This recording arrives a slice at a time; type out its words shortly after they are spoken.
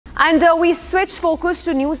And we switch focus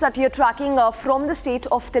to news that we are tracking from the state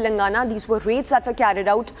of Telangana. These were raids that were carried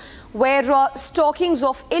out where stockings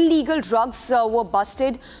of illegal drugs were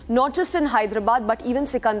busted, not just in Hyderabad but even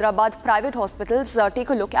Secunderabad private hospitals.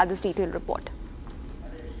 Take a look at this detailed report.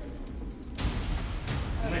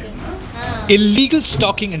 Illegal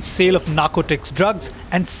stocking and sale of narcotics drugs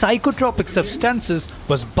and psychotropic substances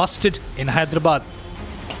was busted in Hyderabad.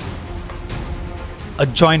 A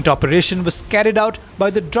joint operation was carried out by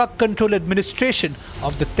the Drug Control Administration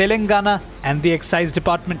of the Telangana and the Excise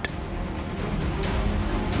Department.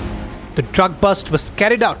 The drug bust was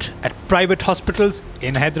carried out at private hospitals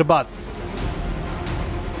in Hyderabad.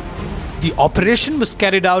 The operation was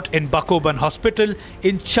carried out in Bakoban Hospital,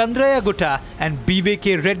 in Chandraya Gutta and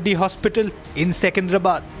BVK Reddy Hospital in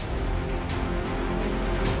Secunderabad.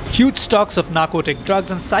 Huge stocks of narcotic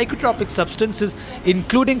drugs and psychotropic substances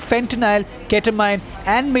including fentanyl, ketamine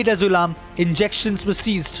and midazolam injections were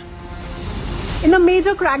seized. In a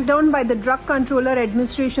major crackdown by the Drug Controller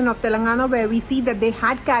Administration of Telangana, where we see that they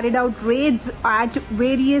had carried out raids at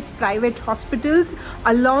various private hospitals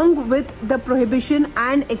along with the Prohibition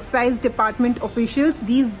and Excise Department officials.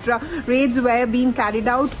 These raids were being carried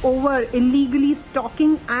out over illegally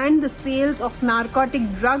stocking and the sales of narcotic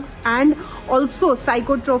drugs and also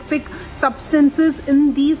psychotropic substances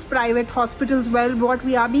in these private hospitals. Well, what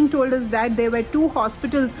we are being told is that there were two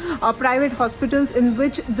hospitals, private hospitals, in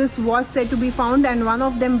which this was said to be found, and one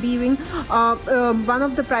of them being one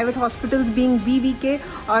of the private hospitals being BVK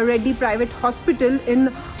Reddy Private Hospital in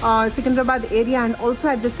Secunderabad area. And also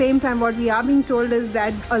at the same time, what we are being told is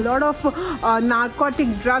that a lot of narcotic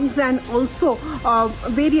drugs and also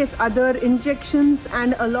various other injections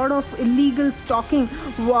and a lot of illegal stocking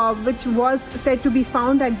which was said to be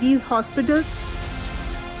found at these hospitals.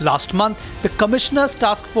 Last month, the Commissioner's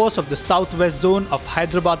Task Force of the Southwest Zone of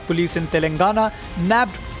Hyderabad Police in Telangana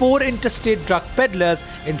nabbed 4 interstate drug peddlers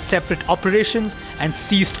in separate operations and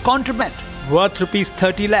seized contraband worth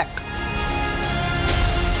 ₹30 lakh.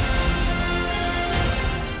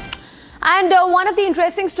 And one of the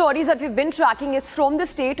interesting stories that we've been tracking is from the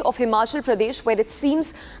state of Himachal Pradesh, where it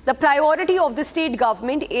seems the priority of the state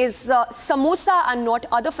government is samosa and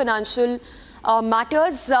not other financial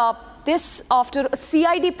matters. This after a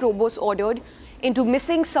CID probe was ordered into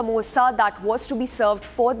missing samosa that was to be served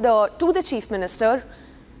to the Chief Minister.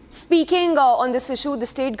 Speaking on this issue, the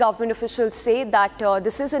state government officials say that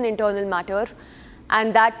this is an internal matter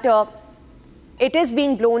and that it is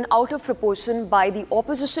being blown out of proportion by the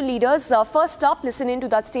opposition leaders. First up, listen in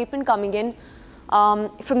to that statement coming in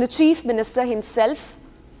from the Chief Minister himself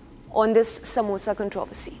on this samosa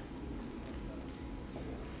controversy.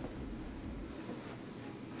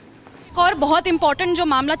 और बहुत important जो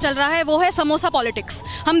मामला चल रहा है वो है samosa politics.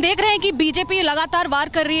 हम देख रहे हैं कि बीजेपी लगातार वार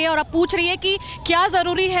कर रही है और अब पूछ रही है कि क्या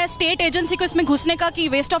जरूरी है स्टेट एजेंसी को इसमें घुसने का, कि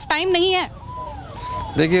वेस्ट ऑफ टाइम नहीं है।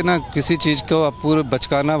 देखिए ना, किसी चीज़ को आप पूरे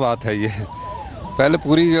बचकाना बात है ये। पहले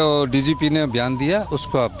पूरी डीजीपी ने बयान दिया,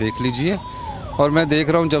 उसको आप देख लीजिए। और मैं देख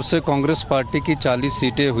रहा हूँ जब से कांग्रेस पार्टी की 40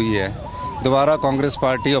 सीटें हुई है, दोबारा कांग्रेस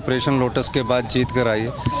पार्टी ऑपरेशन लोटस के बाद जीत कर आई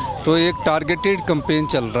है, तो एक टारगेटेड कैंपेन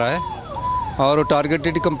चल रहा है। और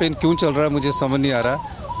टारगेटेड कैंपेन क्यों चल रहा है मुझे समझ नहीं आ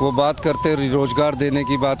रहा। वो बात करते रोजगार देने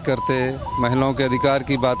की बात करते, महिलाओं के अधिकार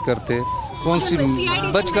की बात करते, कौन सी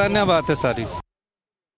बचकाना बात है सारी।